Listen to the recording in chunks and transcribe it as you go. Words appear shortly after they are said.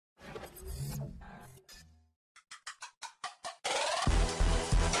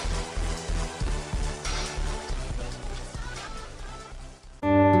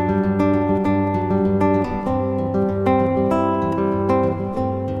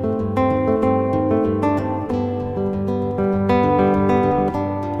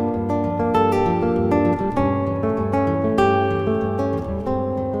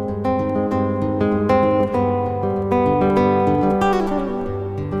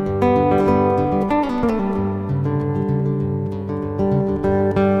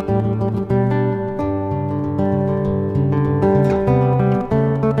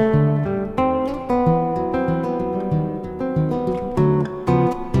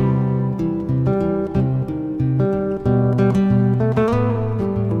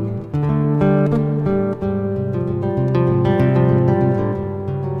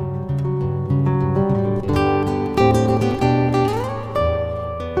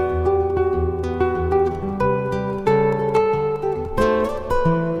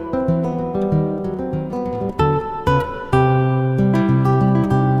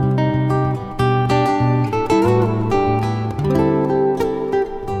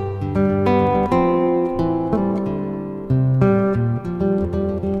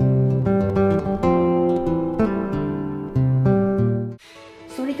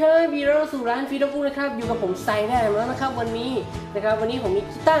นะครับวันนี้ผมมี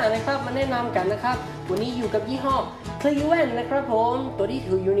กีตาร์นะครับมาแนะนำกันนะครับวันนี้อยู่กับยี่ห้อ Clevan นะครับผมตัวที่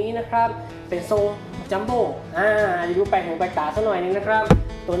ถืออยู่นี้นะครับเป็นทรงจัมโบ้จะดูแปลกหูแปลกตาสักหน่อยนึงนะครับ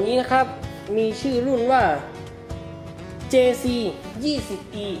ตัวนี้นะครับมีชื่อรุ่นว่า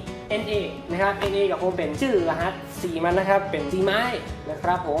JC-20E NA นะครับ NA กับผมเป็นชื่อรหัสสีมันนะครับเป็นสีไม้นะค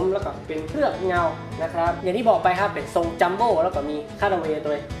รับผมแล้วก็เป็นเคลือบเงานะครับอย่างที่บอกไปครับเป็นทรงจัมโบ้แล้วก็มีคาตาเวย์ตั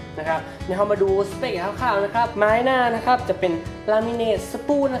วนะครับเดี๋ยวเรามาดูสเปคคร่าวๆนะครับไม้หน้านะครับจะเป็นลามิเนตส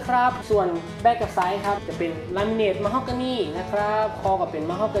ปูนนะครับส่วนแบ็กกับไซด์ครับจะเป็นลามิเนตมะฮอกกานีนะครับคอกับเป็น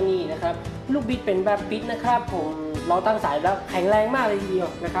มะฮอกกานีนะครับลูกบิดเป็นแบบบิดนะครับผมเราตั้งสายแล้วแข็งแรงมากเลยทีเดียว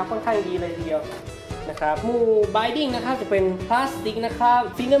นะครับค่อนข้างดีเลยทีเดียวนะครับมูไบดิ้งนะครับจะเป็นพลาสติกนะครับ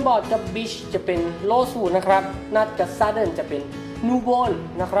ฟิงเกอร์บอร์ดกับบิชจะเป็นโลสูดนะครับนัดกับซาเดนจะเป็นนูโบน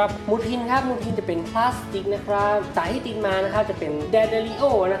นะครับมูทินครับมูทินจะเป็นพลาสติกนะครับสายที่ติดมานะครับจะเป็นแดดริโอ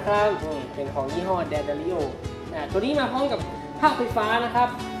นะครับเป็นของยี่ห้อแดดริโอตัวนี้มาพร้อมกับภาคไฟฟ้านะครับ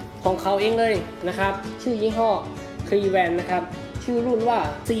ของเขาเองเลยนะครับชื่อยี่ห้อ Clevan นะครับชื่อรุ่นว่า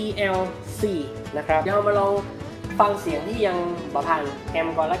CL4 นะครับเดี๋ยวเรามาลองฟังเสียงที่ยังประพันธ์แอม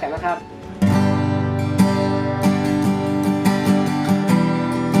ก่อนแล้วกันนะครับ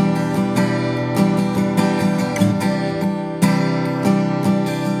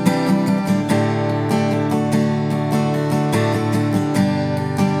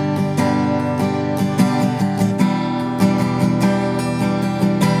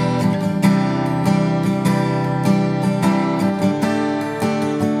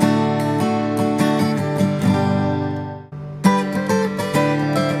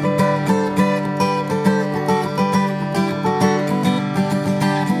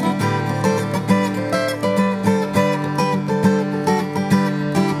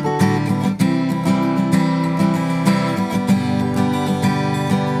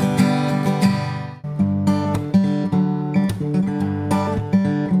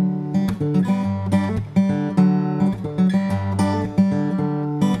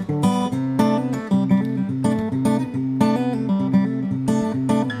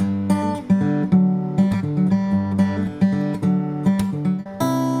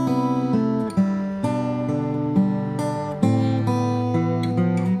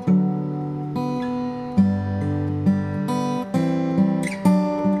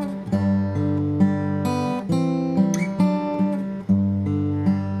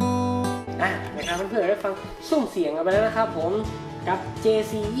เพื่อได้ฟังซุ้มเสียงกันไปแล้วนะครับผมกับ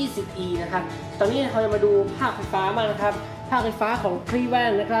JC-20E นะครับตอนนี้เราจะมาดูภาคไฟฟ้าบ้างนะครับภาคไฟฟ้าของ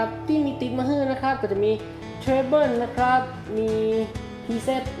Clevan นะครับที่มีติดมาให้นะครับก็จะมี Treble นะครับมี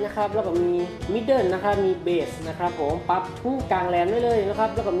Preset นะครับแล้วก็มี Middle นะครับมี Bass นะครับผมปรับทุกกลางแหลมได้เลยนะครับ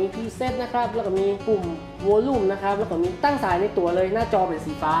แล้วก็มี Preset นะครับแล้วก็มีปุ่ม Volume นะครับแล้วก็มีตั้งสายในตัวเลยหน้าจอเป็น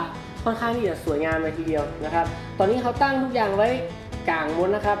สีฟ้าค่อนข้างที่จะสวยงามเลยทีเดียวนะครับตอนนี้เขาตั้งทุกอย่างไว้กลางบน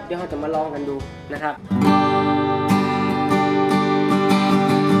นะครับเดี๋ยวเราจะมาลองกันดูนะครับ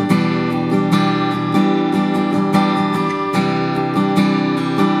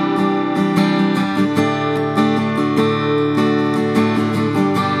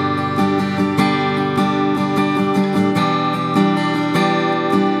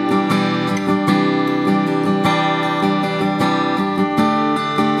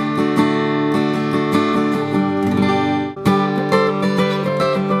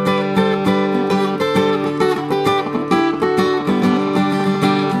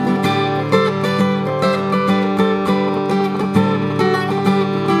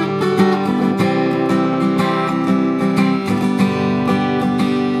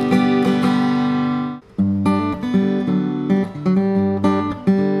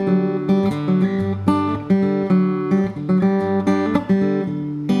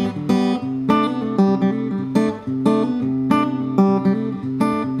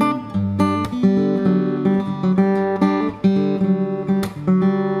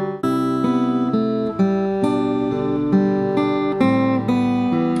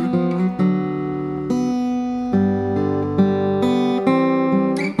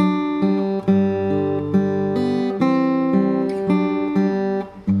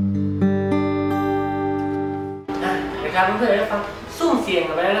เพื่อได้ฟังซุ้มเสียง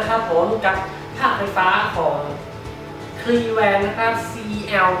กันไปแล้วนะครับผมกับภาคไฟฟ้าของ Clevan นะครับ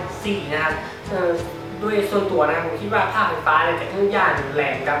CL4 นะครับโดยส่วนตัวนะผมคิดว่าภาคไฟฟ้าเนี่ยจะค่อนข้างแร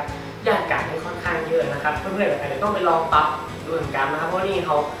งกับย่านการให้ค่อนข้างเยอะนะครับเพื่อนๆอาจจะต้องไปลองปรับดูเหมือนกันนะครับเพราะนี่เข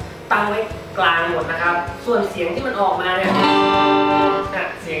าตั้งไว้กลางหมดนะครับส่วนเสียงที่มันออกมาเนี่ย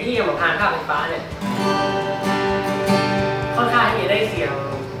เสียงที่ยังผ่านภาคไฟฟ้าเนี่ยค่อนข้างที่จะได้เสียง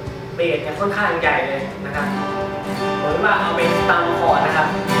เบสเนี่ยค่อนข้างใหญ่เลยนะครับเหมือนว่าเอาไปตามคอร์ดนะครับ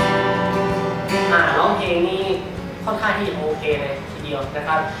ร้องเพลงนี้ ค่อนข้างที่จะโอเคเลยทีเดียวนะค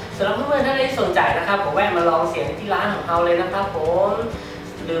รับสำหรับเพื่อนๆท่านใดที่สนใจนะครับผมแวะมาลองเสียงที่ร้านของเราเลยนะครับผม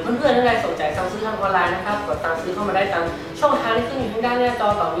หรือเพื่อนๆท่านใดสนใจสั่งซื้อทางออนไลน์นะครับกดสั่งซื้อเข้ามาได้ตามช่องทางที่ขึ้นอยู่ทางด้านหน้าจอ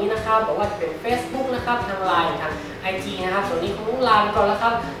ตอนนี้นะครับบอกว่าจะเป็น Facebook นะครับทาง LINE ทาง IG นะครับส่วนนี้คงต้องลาไปก่อนแล้วค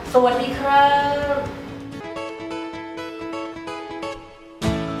รับสวัสดีครับ